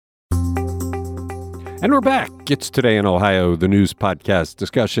And we're back. It's Today in Ohio, the news podcast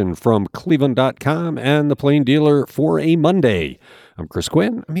discussion from Cleveland.com and the Plain Dealer for a Monday. I'm Chris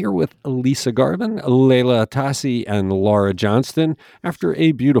Quinn. I'm here with Lisa Garvin, Leila Tassi, and Laura Johnston after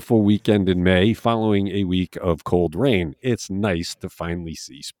a beautiful weekend in May following a week of cold rain. It's nice to finally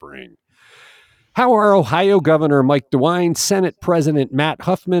see spring. How are Ohio Governor Mike DeWine, Senate President Matt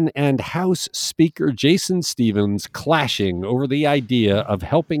Huffman, and House Speaker Jason Stephens clashing over the idea of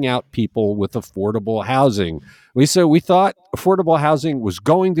helping out people with affordable housing? Lisa, we thought affordable housing was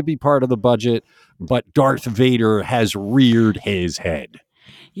going to be part of the budget, but Darth Vader has reared his head.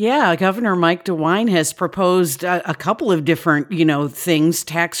 Yeah, Governor Mike DeWine has proposed a couple of different, things,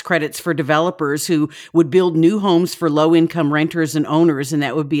 tax credits for developers who would build new homes for low-income renters and owners, and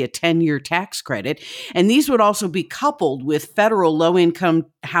that would be a 10-year tax credit. And these would also be coupled with federal low-income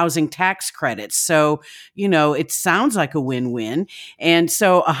housing tax credits. So, it sounds like a win-win. And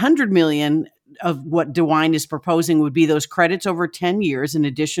so $100 million of what DeWine is proposing would be those credits over 10 years in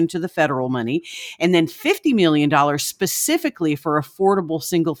addition to the federal money, and then $50 million specifically for affordable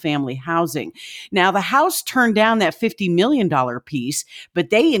single-family housing. Now, the House turned down that $50 million piece, but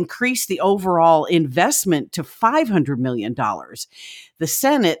they increased the overall investment to $500 million. The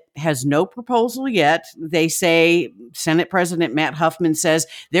Senate has no proposal yet. They say, Senate President Matt Huffman says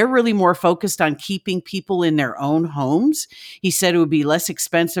they're really more focused on keeping people in their own homes. He said it would be less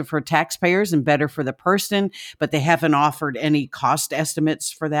expensive for taxpayers and better for the person, but they haven't offered any cost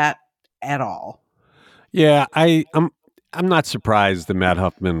estimates for that at all. Yeah, I'm not surprised that Matt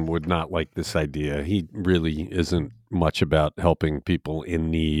Huffman would not like this idea. He really isn't much about helping people in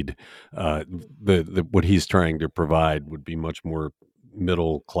need. What he's trying to provide would be much more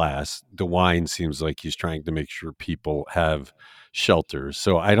middle class. DeWine seems like he's trying to make sure people have shelters.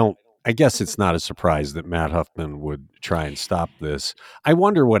 So I guess it's not a surprise that Matt Huffman would try and stop this. I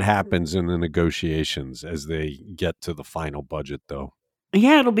wonder what happens in the negotiations as they get to the final budget, though.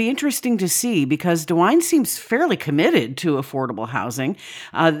 Yeah, it'll be interesting to see because DeWine seems fairly committed to affordable housing.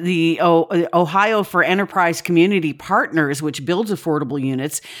 The Ohio for Enterprise Community Partners, which builds affordable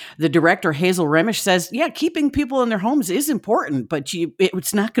units, the director, Hazel Remish, says, yeah, keeping people in their homes is important, but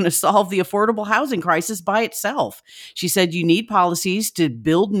it's not going to solve the affordable housing crisis by itself. She said you need policies to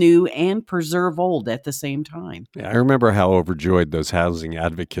build new and preserve old at the same time. Yeah, I remember how overjoyed those housing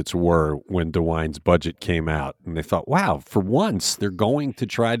advocates were when DeWine's budget came out. And they thought, wow, for once, they're going to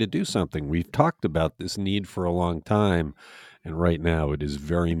try to do something. We've talked about this need for a long time, and right now it is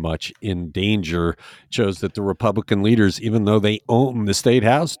very much in danger. It shows that the Republican leaders, even though they own the state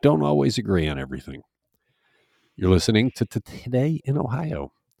house, don't always agree on everything. You're listening to Today in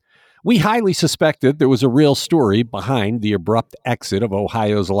Ohio. We highly suspected there was a real story behind the abrupt exit of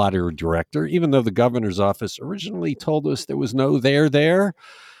Ohio's lottery director, even though the governor's office originally told us there was no there.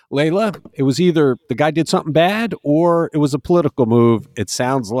 Leila, it was either the guy did something bad or it was a political move. It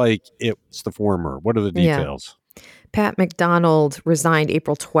sounds like it's the former. What are the details? Yeah. Pat McDonald resigned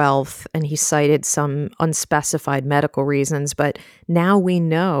April 12th, and he cited some unspecified medical reasons. But now we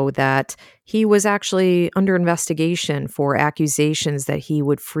know that he was actually under investigation for accusations that he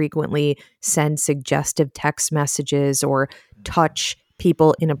would frequently send suggestive text messages or touch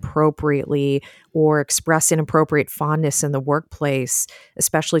people inappropriately or express inappropriate fondness in the workplace,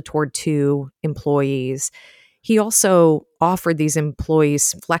 especially toward two employees. He also offered these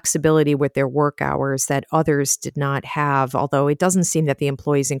employees flexibility with their work hours that others did not have, although it doesn't seem that the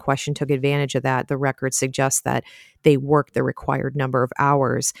employees in question took advantage of that. The record suggests that they worked the required number of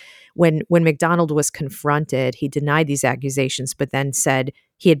hours. When McDonald was confronted, he denied these accusations, but then said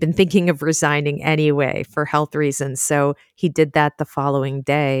he had been thinking of resigning anyway for health reasons. So he did that the following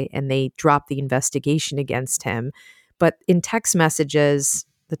day, and they dropped the investigation against him. But in text messages,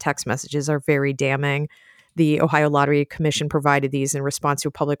 the text messages are very damning. The Ohio Lottery Commission provided these in response to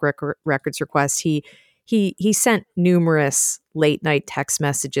a public records request. He sent numerous late night text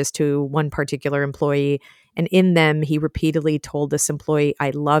messages to one particular employee, and in them he repeatedly told this employee,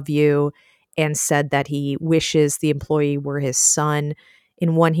 "I love you," and said that he wishes the employee were his son.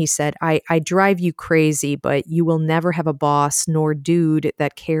 In one, he said, I drive you crazy, but you will never have a boss nor dude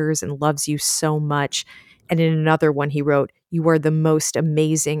that cares and loves you so much. And in another one, he wrote, "You are the most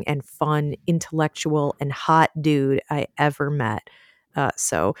amazing and fun, intellectual, and hot dude I ever met."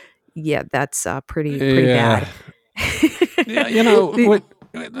 So, yeah, that's pretty bad. Yeah,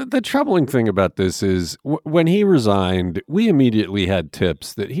 the troubling thing about this is when he resigned, we immediately had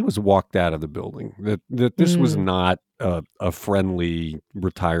tips that he was walked out of the building, that this was not a friendly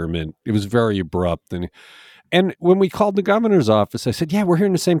retirement. It was very abrupt. And And when we called the governor's office, I said, yeah, we're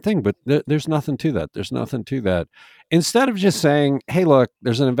hearing the same thing, but there's nothing to that. There's nothing to that. Instead of just saying, hey, look,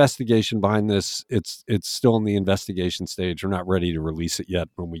 there's an investigation behind this. It's still in the investigation stage. We're not ready to release it yet.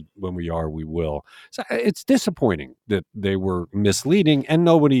 When we are, we will. So it's disappointing that they were misleading and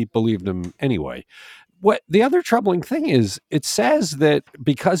nobody believed them anyway. What the other troubling thing is, it says that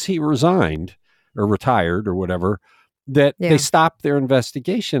because he resigned or retired or whatever, that they Yeah, stopped their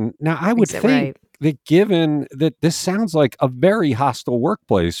investigation. Now, I would think right. that given that this sounds like a very hostile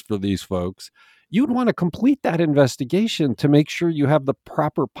workplace for these folks, you'd want to complete that investigation to make sure you have the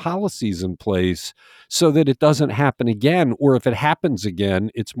proper policies in place so that it doesn't happen again. Or if it happens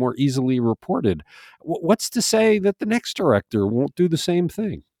again, it's more easily reported. What's to say that the next director won't do the same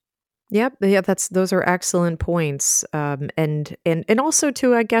thing? Yep. Yeah, those are excellent points. And also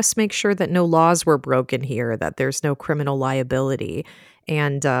to, I guess, make sure that no laws were broken here, that there's no criminal liability.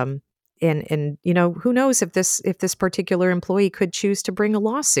 And and who knows if this particular employee could choose to bring a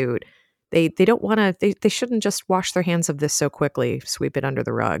lawsuit. They don't want to they shouldn't just wash their hands of this so quickly, sweep it under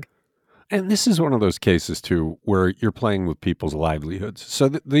the rug. And this is one of those cases too, where you're playing with people's livelihoods. So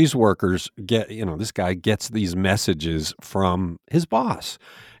these workers get, this guy gets these messages from his boss,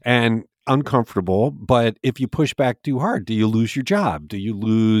 and uncomfortable. But if you push back too hard, do you lose your job? Do you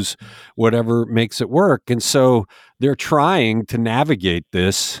lose whatever makes it work? And so they're trying to navigate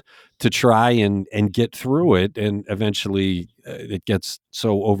this to try and get through it. And eventually it gets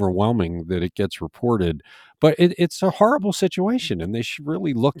so overwhelming that it gets reported. But it's a horrible situation, and they should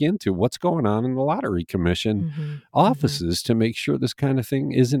really look into what's going on in the Lottery Commission Hmm. Hmm. offices to make sure this kind of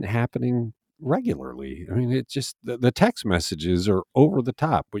thing isn't happening regularly. I mean, it's just the text messages are over the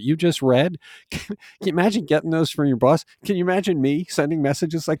top. What you just read, can you imagine getting those from your boss? Can you imagine me sending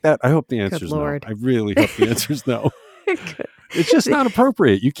messages like that? I hope the answer Good is no. Lord. I really hope the answer is no. Good. It's just not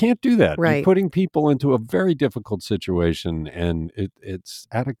appropriate. You can't do that. You're Right. putting people into a very difficult situation, and it's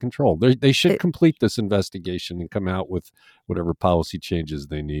out of control. They should It, complete this investigation and come out with whatever policy changes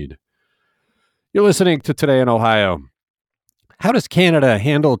they need. You're listening to Today in Ohio. How does Canada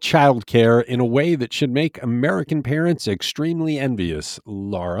handle childcare in a way that should make American parents extremely envious?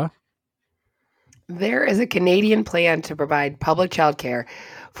 Laura? There is a Canadian plan to provide public childcare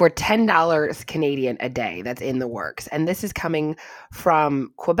for $10 Canadian a day that's in the works. And this is coming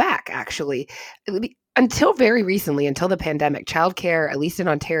from Quebec, actually. Until very recently, until the pandemic, childcare, at least in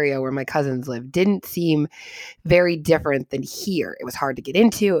Ontario where my cousins live, didn't seem very different than here. It was hard to get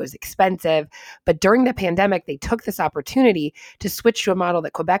into, it was expensive. But during the pandemic, they took this opportunity to switch to a model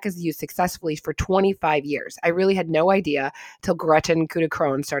that Quebec has used successfully for 25 years. I really had no idea till Gretchen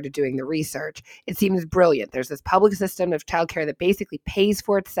Kudacron started doing the research. It seems brilliant. There's this public system of childcare that basically pays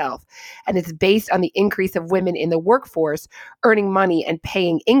for itself, and it's based on the increase of women in the workforce earning money and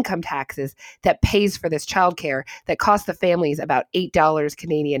paying income taxes that pays for this childcare that costs the families about $8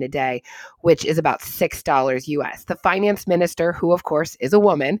 Canadian a day, which is about $6 US. The finance minister, who of course is a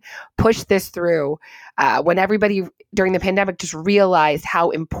woman, pushed this through when everybody during the pandemic just realized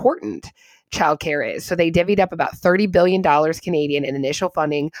how important childcare is. So they divvied up about $30 billion Canadian in initial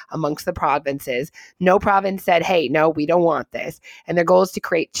funding amongst the provinces. No province said, hey, no, we don't want this. And their goal is to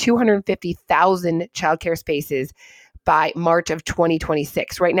create 250,000 childcare spaces by March of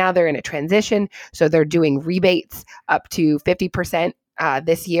 2026. Right now, they're in a transition. So they're doing rebates up to 50%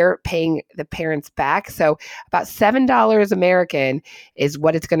 this year, paying the parents back. So about $7 American is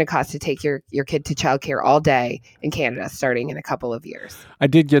what it's going to cost to take your kid to childcare all day in Canada, starting in a couple of years. I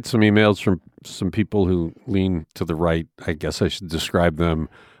did get some emails from some people who lean to the right, I guess I should describe them,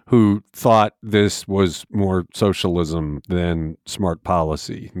 who thought this was more socialism than smart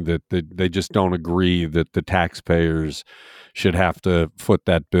policy, that they just don't agree that the taxpayers should have to foot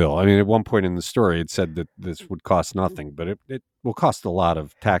that bill. I mean, at one point in the story, it said that this would cost nothing, but it will cost a lot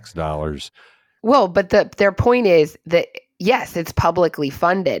of tax dollars. Well, but their point is that, yes, it's publicly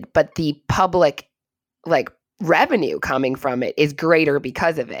funded, but the public, revenue coming from it is greater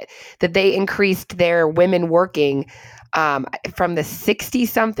because of it. That they increased their women working from the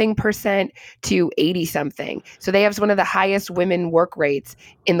 60-something% to 80-something. So they have one of the highest women work rates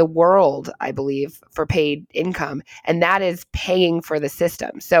in the world, I believe, for paid income. And that is paying for the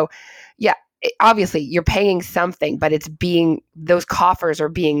system. So, yeah, obviously you're paying something, but those coffers are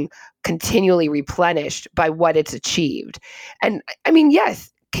being continually replenished by what it's achieved. And I mean,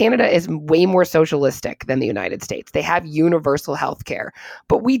 yes, Canada is way more socialistic than the United States. They have universal health care,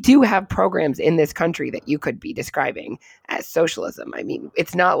 but we do have programs in this country that you could be describing as socialism. I mean,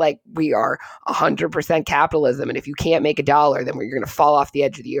 it's not like we are 100% capitalism, and if you can't make a dollar, then you're going to fall off the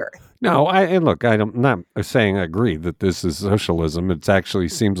edge of the earth. No, I'm not saying I agree that this is socialism. It actually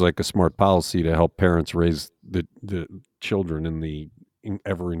seems like a smart policy to help parents raise the children in the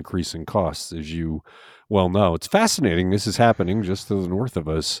ever-increasing costs, as you well know. It's fascinating. This is happening just to the north of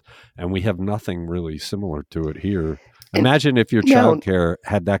us, and we have nothing really similar to it here. Imagine if your childcare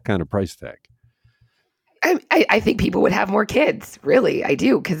had that kind of price tag. I think people would have more kids. Really, I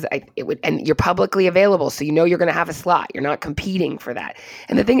do, because it would, and you're publicly available, so you know you're going to have a slot. You're not competing for that.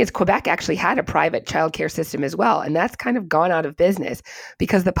 And the thing is, Quebec actually had a private childcare system as well, and that's kind of gone out of business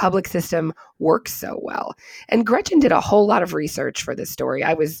because the public system works so well. And Gretchen did a whole lot of research for this story.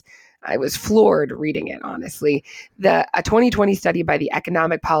 I was floored reading it, honestly. A 2020 study by the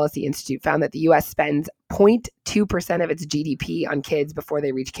Economic Policy Institute found that the U.S. spends 0.2% of its GDP on kids before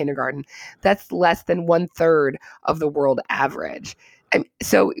they reach kindergarten. That's less than 1/3 of the world average. And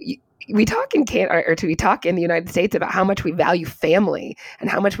so we talk in we talk in the United States about how much we value family and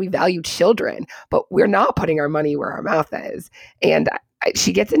how much we value children, but we're not putting our money where our mouth is. And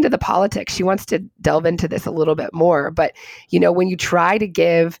she gets into the politics. She wants to delve into this a little bit more. But, when you try to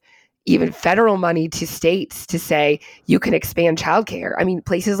give even federal money to states to say you can expand childcare. I mean,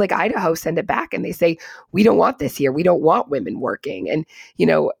 places like Idaho send it back and they say, we don't want this here. We don't want women working. And,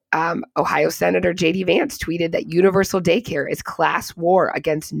 Ohio Senator J.D. Vance tweeted that universal daycare is class war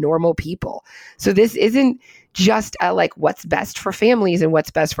against normal people. So this isn't just what's best for families and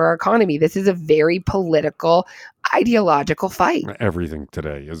what's best for our economy. This is a very political, ideological fight. Everything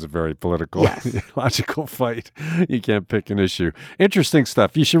today is a very political, ideological fight. You can't pick an issue. Interesting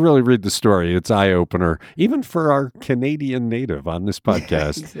stuff. You should really read the story. It's eye-opener, even for our Canadian native on this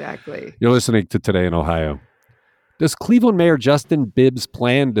podcast. Exactly. You're listening to Today in Ohio. Does Cleveland Mayor Justin Bibb's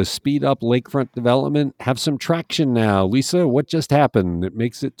plan to speed up lakefront development have some traction now? Lisa, what just happened that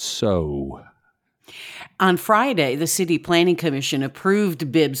makes it so? On Friday, the City Planning Commission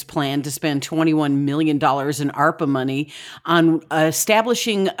approved Bibb's plan to spend $21 million in ARPA money on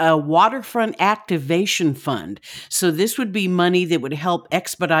establishing a waterfront activation fund. So this would be money that would help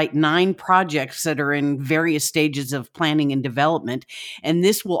expedite 9 projects that are in various stages of planning and development. And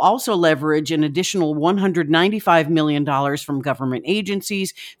this will also leverage an additional $195 million from government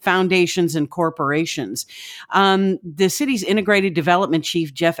agencies, foundations, and corporations. The city's integrated development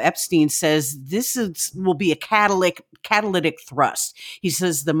chief, Jeff Epstein, says this will be a catalytic thrust. He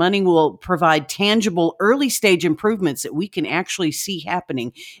says the money will provide tangible early stage improvements that we can actually see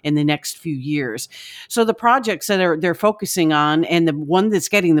happening in the next few years. So the projects that they're focusing on, and the one that's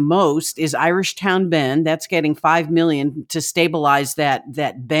getting the most is Irishtown Bend. That's getting $5 million to stabilize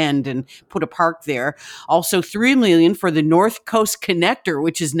that bend and put a park there. Also $3 million for the North Coast Connector,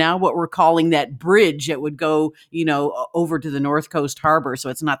 which is now what we're calling that bridge that would go, over to the North Coast Harbor. So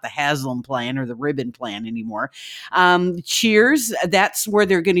it's not the Haslam plan or the Ribbon plan anymore. Cheers, that's where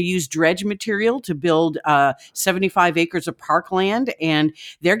they're going to use dredge material to build 75 acres of parkland, and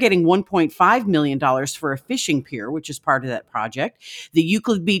they're getting $1.5 million for a fishing pier, which is part of that project. The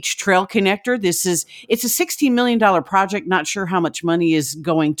Euclid Beach Trail Connector, it's a $16 million project. Not sure how much money is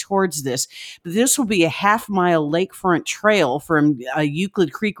going towards this, but this will be a half-mile lakefront trail from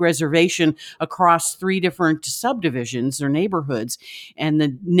Euclid Creek Reservation across 3 different subdivisions or neighborhoods, and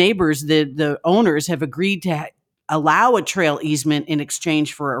the neighbors, the owners have agreed to allow a trail easement in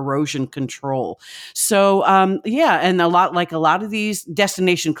exchange for erosion control. So, and a lot of these,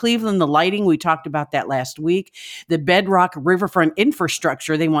 Destination Cleveland, the lighting, we talked about that last week. The Bedrock Riverfront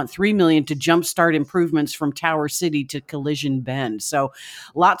infrastructure, they want $3 million to jumpstart improvements from Tower City to Collision Bend. So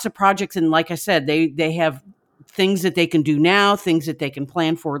lots of projects. And like I said, they have things that they can do now, things that they can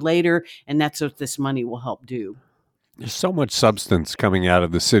plan for later. And that's what this money will help do. There's so much substance coming out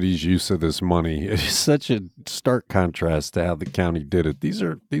of the city's use of this money. It is such a stark contrast to how the county did it. These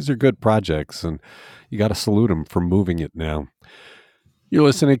are good projects, and you got to salute them for moving it now. You're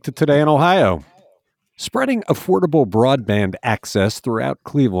listening to Today in Ohio. Spreading affordable broadband access throughout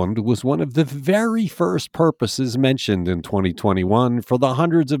Cleveland was one of the very first purposes mentioned in 2021 for the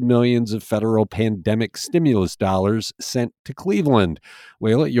hundreds of millions of federal pandemic stimulus dollars sent to Cleveland.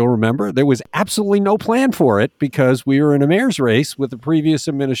 Well, you'll remember there was absolutely no plan for it because we were in a mayor's race with the previous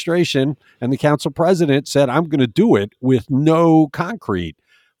administration, and the council president said, I'm going to do it with no concrete.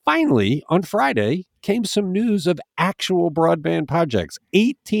 Finally, on Friday, came some news of actual broadband projects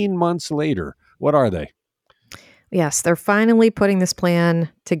 18 months later. What are they? Yes, they're finally putting this plan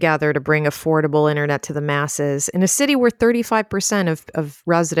together to bring affordable internet to the masses in a city where 35% of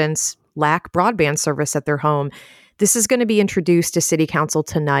residents lack broadband service at their home. This is going to be introduced to City Council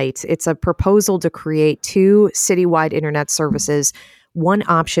tonight. It's a proposal to create two citywide internet services. One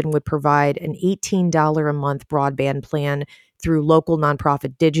option would provide an $18 a month broadband plan through local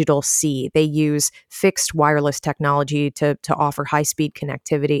nonprofit Digital C. They use fixed wireless technology to offer high-speed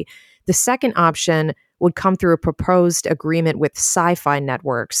connectivity. The second option would come through a proposed agreement with Sci-Fi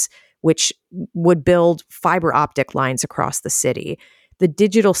Networks, which would build fiber optic lines across the city. The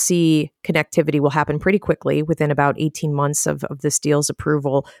Digital C connectivity will happen pretty quickly within about 18 months of this deal's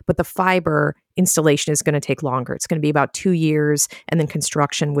approval, but the fiber installation is going to take longer. It's going to be about 2 years, and then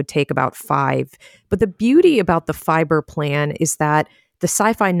construction would take about 5. But the beauty about the fiber plan is that the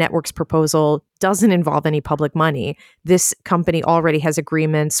Sci-Fi Networks proposal doesn't involve any public money. This company already has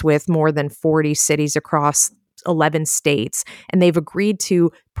agreements with more than 40 cities across 11 states, and they've agreed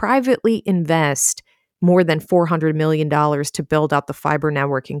to privately invest more than $400 million to build out the fiber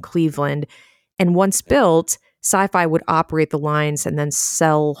network in Cleveland. And once built, Sci-Fi would operate the lines and then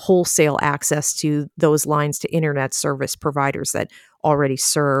sell wholesale access to those lines to internet service providers that already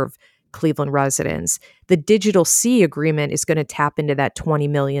serve Cleveland residents. The Digital C agreement is going to tap into that $20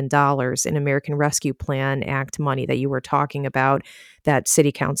 million in American Rescue Plan Act money that you were talking about, that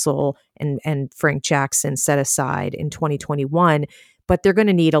City Council and Frank Jackson set aside in 2021. But they're going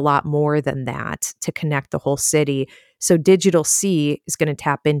to need a lot more than that to connect the whole city. So Digital C is going to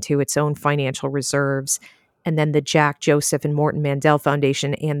tap into its own financial reserves. And then the Jack, Joseph, and Morton Mandel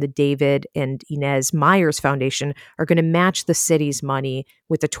Foundation and the David and Inez Myers Foundation are going to match the city's money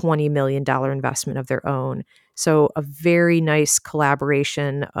with a $20 million investment of their own. So a very nice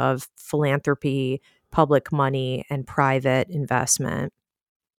collaboration of philanthropy, public money, and private investment.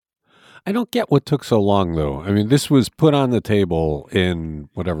 I don't get what took so long, though. I mean, this was put on the table in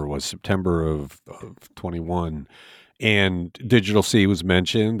whatever it was, September of 21. And Digital C was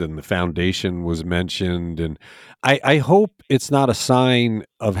mentioned, and the foundation was mentioned. And I hope it's not a sign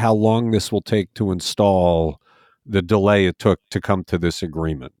of how long this will take to install, the delay it took to come to this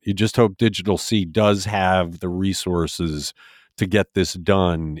agreement. You just hope Digital C does have the resources to get this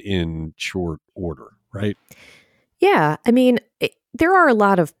done in short order, right? Yeah, I mean, there are a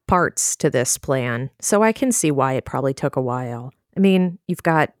lot of parts to this plan, so I can see why it probably took a while. I mean,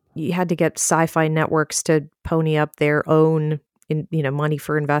 you had to get Sci-Fi Networks to pony up their own, money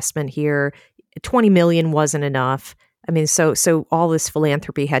for investment here. 20 million wasn't enough. I mean, so all this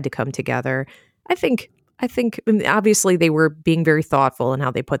philanthropy had to come together. I think I mean, obviously they were being very thoughtful in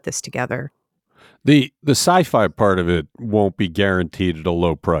how they put this together. The sci-fi part of it won't be guaranteed at a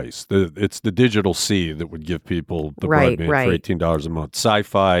low price. It's the Digital C that would give people the broadband for $18 a month.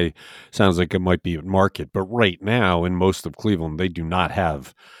 Sci-fi sounds like it might be at market, but right now in most of Cleveland, they do not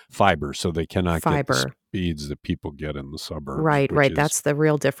have fiber, so they cannot get the speeds that people get in the suburbs. Right. That's the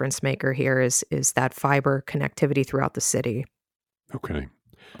real difference maker here is that fiber connectivity throughout the city. Okay.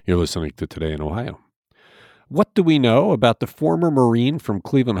 You're listening to Today in Ohio. What do we know about the former Marine from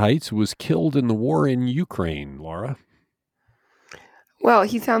Cleveland Heights who was killed in the war in Ukraine, Laura? Well,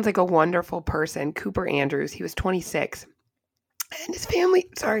 he sounds like a wonderful person. Cooper Andrews, he was 26. And his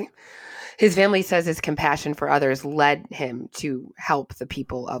family says his compassion for others led him to help the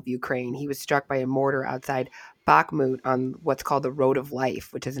people of Ukraine. He was struck by a mortar outside Bakhmut on what's called the Road of Life,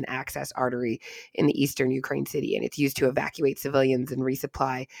 which is an access artery in the eastern Ukraine city, and it's used to evacuate civilians and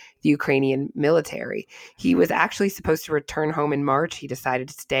resupply the Ukrainian military. He was actually supposed to return home in March. He decided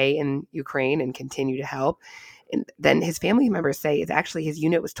to stay in Ukraine and continue to help. And then his family members say it's actually his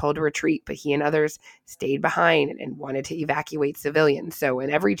unit was told to retreat, but he and others stayed behind and wanted to evacuate civilians. So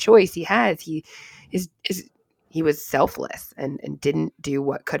in every choice he has, he was selfless and didn't do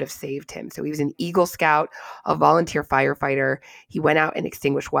what could have saved him. So he was an Eagle Scout, a volunteer firefighter. He went out and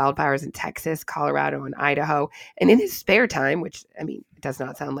extinguished wildfires in Texas, Colorado, and Idaho. And in his spare time, which, I mean, it does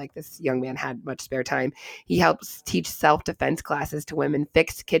not sound like this young man had much spare time, he helps teach self-defense classes to women,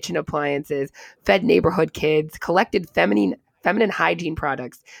 fixed kitchen appliances, fed neighborhood kids, collected feminine hygiene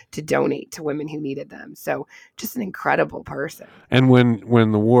products to donate to women who needed them. So just an incredible person. And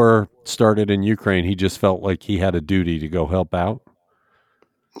when the war started in Ukraine, he just felt like he had a duty to go help out?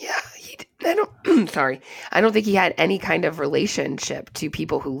 Yeah, I don't think he had any kind of relationship to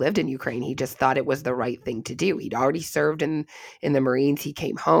people who lived in Ukraine. He just thought it was the right thing to do. He'd already served in the Marines. He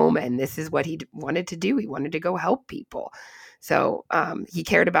came home, and this is what he wanted to do. He wanted to go help people. So he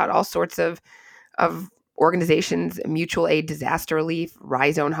cared about all sorts of organizations, mutual aid, disaster relief,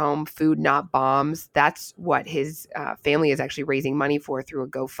 Rhizome Home, Food Not Bombs. That's what his family is actually raising money for through a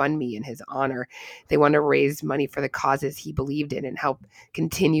GoFundMe in his honor. They want to raise money for the causes he believed in and help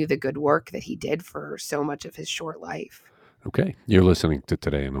continue the good work that he did for so much of his short life. Okay, you're listening to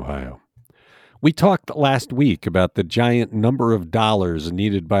Today in Ohio. We talked last week about the giant number of dollars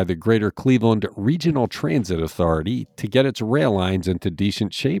needed by the Greater Cleveland Regional Transit Authority to get its rail lines into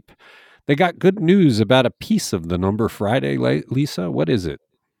decent shape. They got good news about a piece of the number Friday, Lisa. What is it?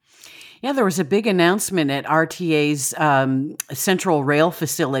 Yeah, there was a big announcement at RTA's Central Rail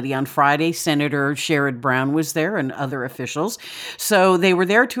facility on Friday. Senator Sherrod Brown was there and other officials. So they were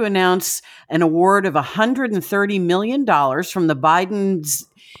there to announce an award of $130 million from the Biden's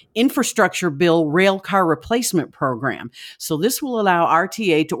infrastructure bill rail car replacement program. So this will allow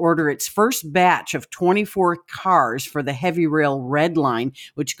RTA to order its first batch of 24 cars for the heavy rail red line,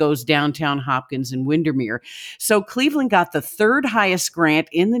 which goes downtown Hopkins and Windermere. So Cleveland got the third highest grant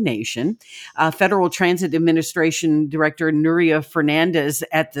in the nation. Federal Transit Administration Director Nuria Fernandez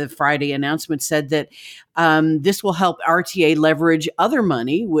at the Friday announcement said that this will help RTA leverage other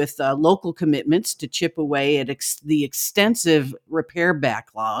money with local commitments to chip away at the extensive repair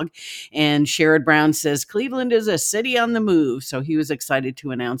backlog. And Sherrod Brown says Cleveland is a city on the move, so he was excited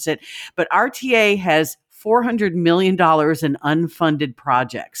to announce it. But RTA has $400 million in unfunded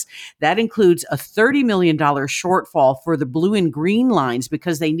projects. That includes a $30 million shortfall for the blue and green lines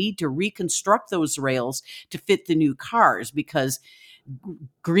because they need to reconstruct those rails to fit the new cars, because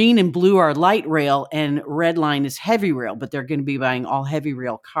green and blue are light rail and red line is heavy rail, but they're going to be buying all heavy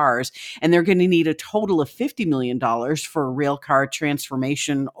rail cars. And they're going to need a total of $50 million for rail car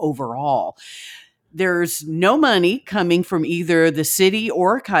transformation overall. There's no money coming from either the city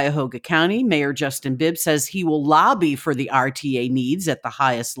or Cuyahoga County. Mayor Justin Bibb says he will lobby for the RTA needs at the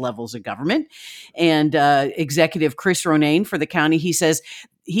highest levels of government. And Executive Chris Ronayne for the county, he says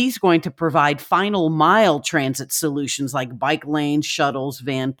he's going to provide final mile transit solutions like bike lanes, shuttles,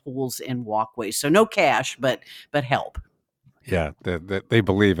 van pools, and walkways. So no cash, but help. Yeah, they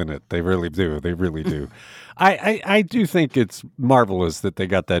believe in it. They really do. They really do. I do think it's marvelous that they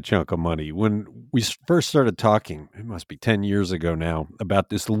got that chunk of money. When we first started talking, it must be 10 years ago now, about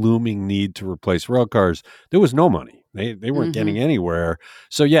this looming need to replace rail cars, there was no money. They weren't getting anywhere.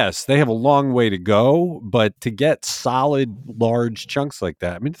 So yes, they have a long way to go, but to get solid, large chunks like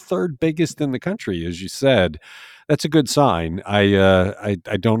that, I mean, third biggest in the country, as you said, that's a good sign. I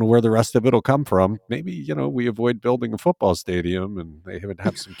don't know where the rest of it will come from. Maybe, we avoid building a football stadium and they would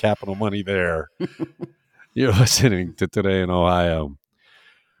have some capital money there. You're listening to Today in Ohio.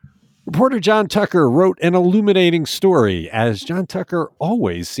 Reporter John Tucker wrote an illuminating story, as John Tucker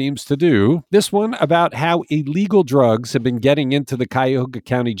always seems to do. This one about how illegal drugs have been getting into the Cuyahoga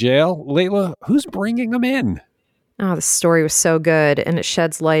County Jail. Layla, who's bringing them in? Oh, the story was so good, and it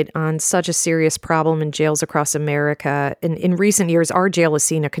sheds light on such a serious problem in jails across America. In recent years, our jail has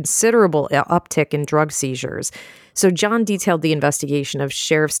seen a considerable uptick in drug seizures. So John detailed the investigation of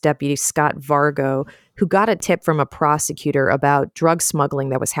Sheriff's Deputy Scott Vargo, who got a tip from a prosecutor about drug smuggling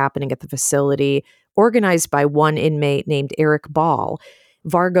that was happening at the facility, organized by one inmate named Eric Ball.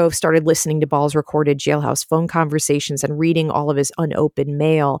 Vargo started listening to Ball's recorded jailhouse phone conversations and reading all of his unopened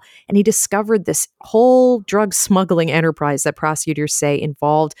mail. And he discovered this whole drug smuggling enterprise that prosecutors say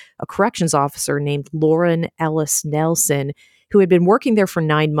involved a corrections officer named Lauren Ellis Nelson, who had been working there for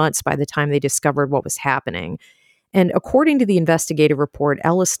 9 months by the time they discovered what was happening. And according to the investigative report,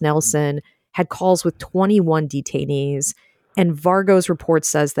 Ellis Nelson had calls with 21 detainees. And Vargo's report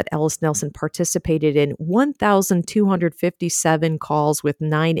says that Ellis Nelson participated in 1,257 calls with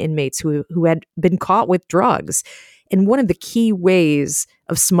 9 inmates who had been caught with drugs. And one of the key ways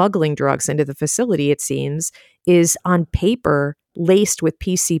of smuggling drugs into the facility, it seems, is on paper laced with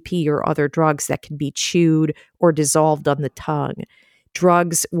PCP or other drugs that can be chewed or dissolved on the tongue.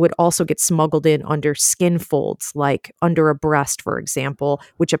 Drugs would also get smuggled in under skin folds, like under a breast, for example,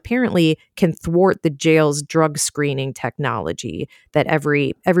 which apparently can thwart the jail's drug screening technology that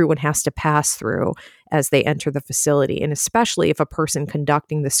everyone has to pass through as they enter the facility. And especially if a person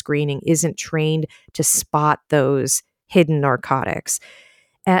conducting the screening isn't trained to spot those hidden narcotics.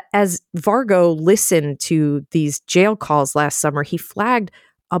 As Vargo listened to these jail calls last summer, he flagged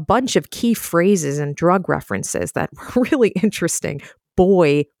a bunch of key phrases and drug references that were really interesting.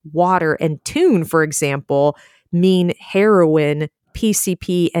 Boy, water, and tune, for example, mean heroin,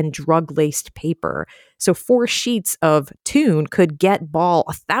 PCP, and drug-laced paper. So 4 sheets of tune could get Ball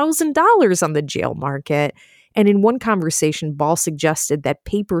 $1,000 on the jail market. And in one conversation, Ball suggested that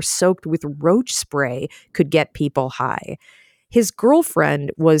paper soaked with roach spray could get people high. his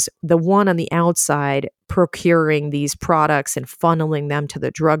girlfriend was the one on the outside procuring these products and funneling them to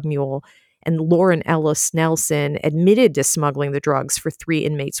the drug mule. And Lauren Ellis Nelson admitted to smuggling the drugs for 3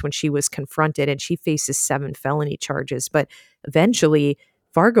 inmates when she was confronted, and she faces 7 felony charges. But eventually,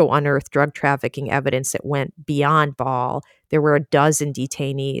 Fargo unearthed drug trafficking evidence that went beyond Ball. There were a dozen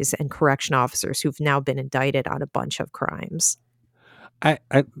detainees and correction officers who've now been indicted on a bunch of crimes.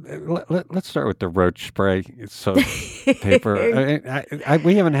 Let's start with the roach spray. So paper.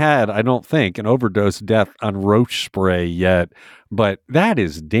 We haven't had, I don't think, an overdose death on roach spray yet, but that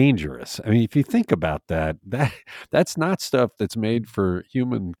is dangerous. I mean, if you think about that's not stuff that's made for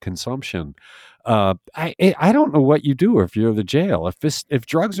human consumption. I don't know what you do if you're the jail. If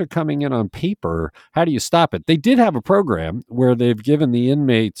drugs are coming in on paper, how do you stop it? They did have a program where they've given the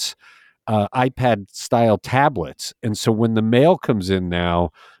inmates iPad style tablets. And so when the mail comes in now,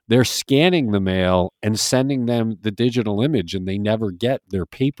 they're scanning the mail and sending them the digital image, and they never get their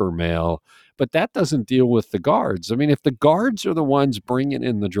paper mail. But that doesn't deal with the guards. I mean, if the guards are the ones bringing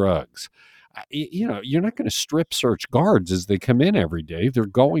in the drugs, you're not going to strip search guards as they come in every day. They're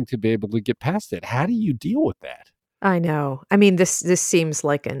going to be able to get past it. How do you deal with that? I know. I mean, this seems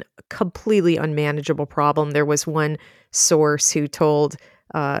like a completely unmanageable problem. There was one source who told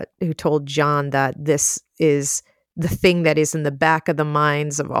John that this is the thing that is in the back of the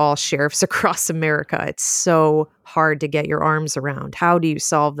minds of all sheriffs across America. It's so hard to get your arms around. How do you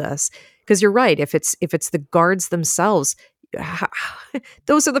solve this? Because you're right. If it's the guards themselves,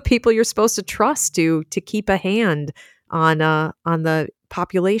 those are the people you're supposed to trust to keep a hand on the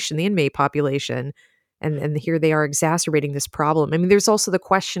population, the inmate population. And here they are exacerbating this problem. I mean, there's also the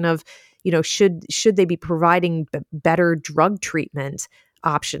question of, should they be providing better drug treatment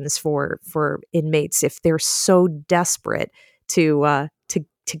options for inmates if they're so desperate to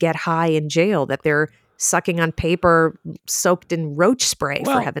get high in jail that they're sucking on paper soaked in roach spray,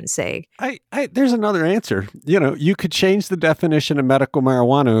 for heaven's sake. There's another answer. You could change the definition of medical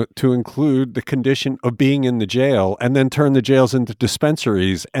marijuana to include the condition of being in the jail, and then turn the jails into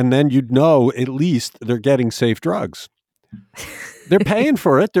dispensaries, and then you'd know at least they're getting safe drugs. They're paying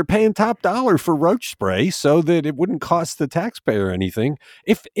for it. They're paying top dollar for roach spray so that it wouldn't cost the taxpayer anything.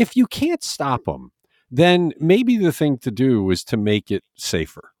 If you can't stop them, then maybe the thing to do is to make it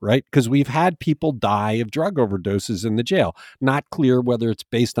safer, right? Because we've had people die of drug overdoses in the jail. Not clear whether it's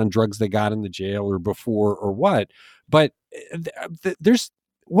based on drugs they got in the jail or before or what. But there's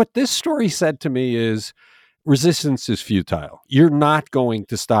what this story said to me is resistance is futile. You're not going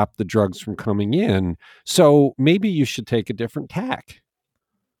to stop the drugs from coming in. So maybe you should take a different tack.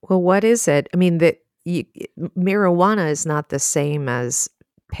 Well, what is it? I mean, marijuana is not the same as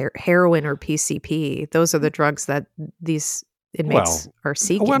heroin or PCP. Those are the drugs that these inmates are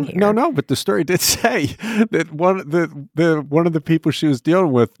seeking here. No, but the story did say that one of the people she was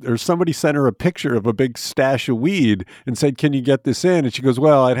dealing with, or somebody sent her a picture of a big stash of weed and said, "Can you get this in?" And she goes,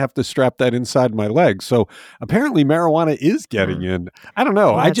 "Well, I'd have to strap that inside my leg." So apparently marijuana is getting in. I don't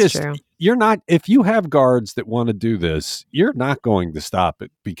know. Well, true. You're not, if you have guards that want to do this, you're not going to stop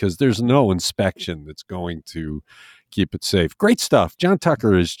it because there's no inspection that's going to keep it safe. Great stuff. John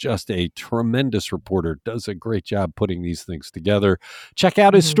Tucker is just a tremendous reporter, does a great job putting these things together. Check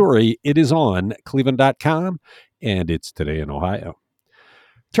out his story. It is on cleveland.com, and it's Today in Ohio.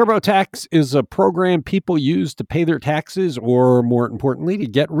 TurboTax is a program people use to pay their taxes, or more importantly, to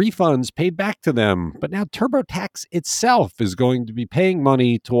get refunds paid back to them. But now TurboTax itself is going to be paying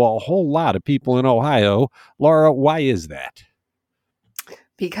money to a whole lot of people in Ohio. Laura, why is that?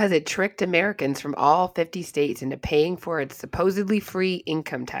 Because it tricked Americans from all 50 states into paying for its supposedly free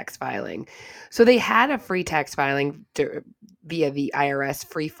income tax filing. So they had a free tax filing via the IRS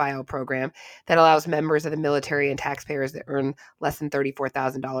Free File program that allows members of the military and taxpayers that earn less than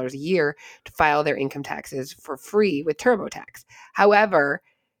 $34,000 a year to file their income taxes for free with TurboTax. However,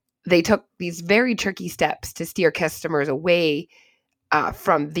 they took these very tricky steps to steer customers away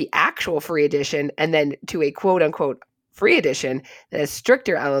from the actual free edition and then to a quote-unquote free edition that has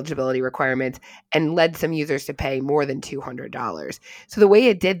stricter eligibility requirements and led some users to pay more than $200. So the way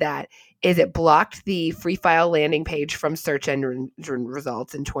it did that is it blocked the free file landing page from search engine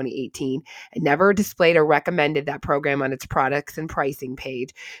results in 2018 and never displayed or recommended that program on its products and pricing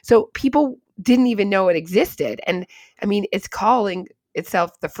page. So people didn't even know it existed. And I mean, it's calling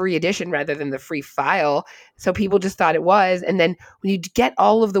itself the free edition rather than the free file. So people just thought it was. And then when you get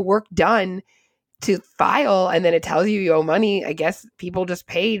all of the work done to file, and then it tells you owe money. I guess people just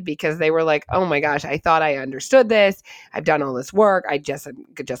paid because they were like, oh my gosh, I thought I understood this. I've done all this work. I'm just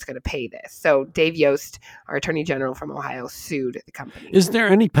going to pay this. So Dave Yost, our attorney general from Ohio, sued the company. Is there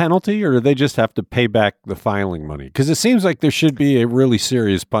any penalty, or do they just have to pay back the filing money? Because it seems like there should be a really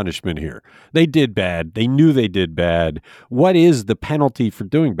serious punishment here. They did bad. They knew they did bad. What is the penalty for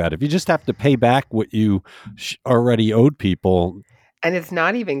doing bad? If you just have to pay back what you already owed people. And it's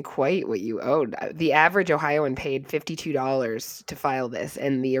not even quite what you owed. The average Ohioan paid $52 to file this,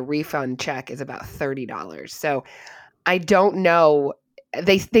 and the refund check is about $30. So I don't know.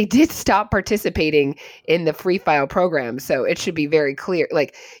 They did stop participating in the free file program, so it should be very clear.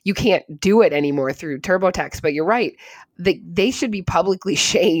 Like, you can't do it anymore through TurboTax, but you're right. They should be publicly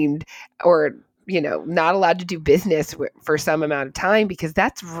shamed, or not allowed to do business for some amount of time, because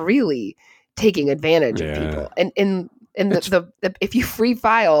that's really taking advantage of people. And if you free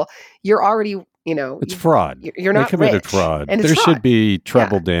file, you're already, it's fraud. You're not They committed rich, fraud. and There it's should fraud. be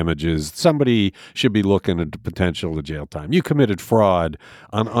treble damages. Somebody should be looking at the potential of jail time. You committed fraud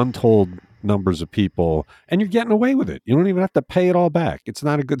on untold numbers of people, and you're getting away with it. You don't even have to pay it all back. It's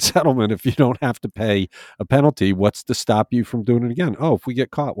not a good settlement if you don't have to pay a penalty. What's to stop you from doing it again? Oh, if we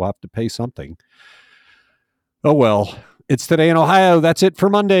get caught, we'll have to pay something. Oh, well. It's Today in Ohio. That's it for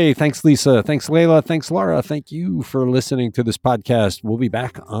Monday. Thanks, Lisa. Thanks, Layla. Thanks, Laura. Thank you for listening to this podcast. We'll be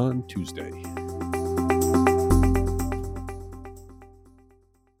back on Tuesday.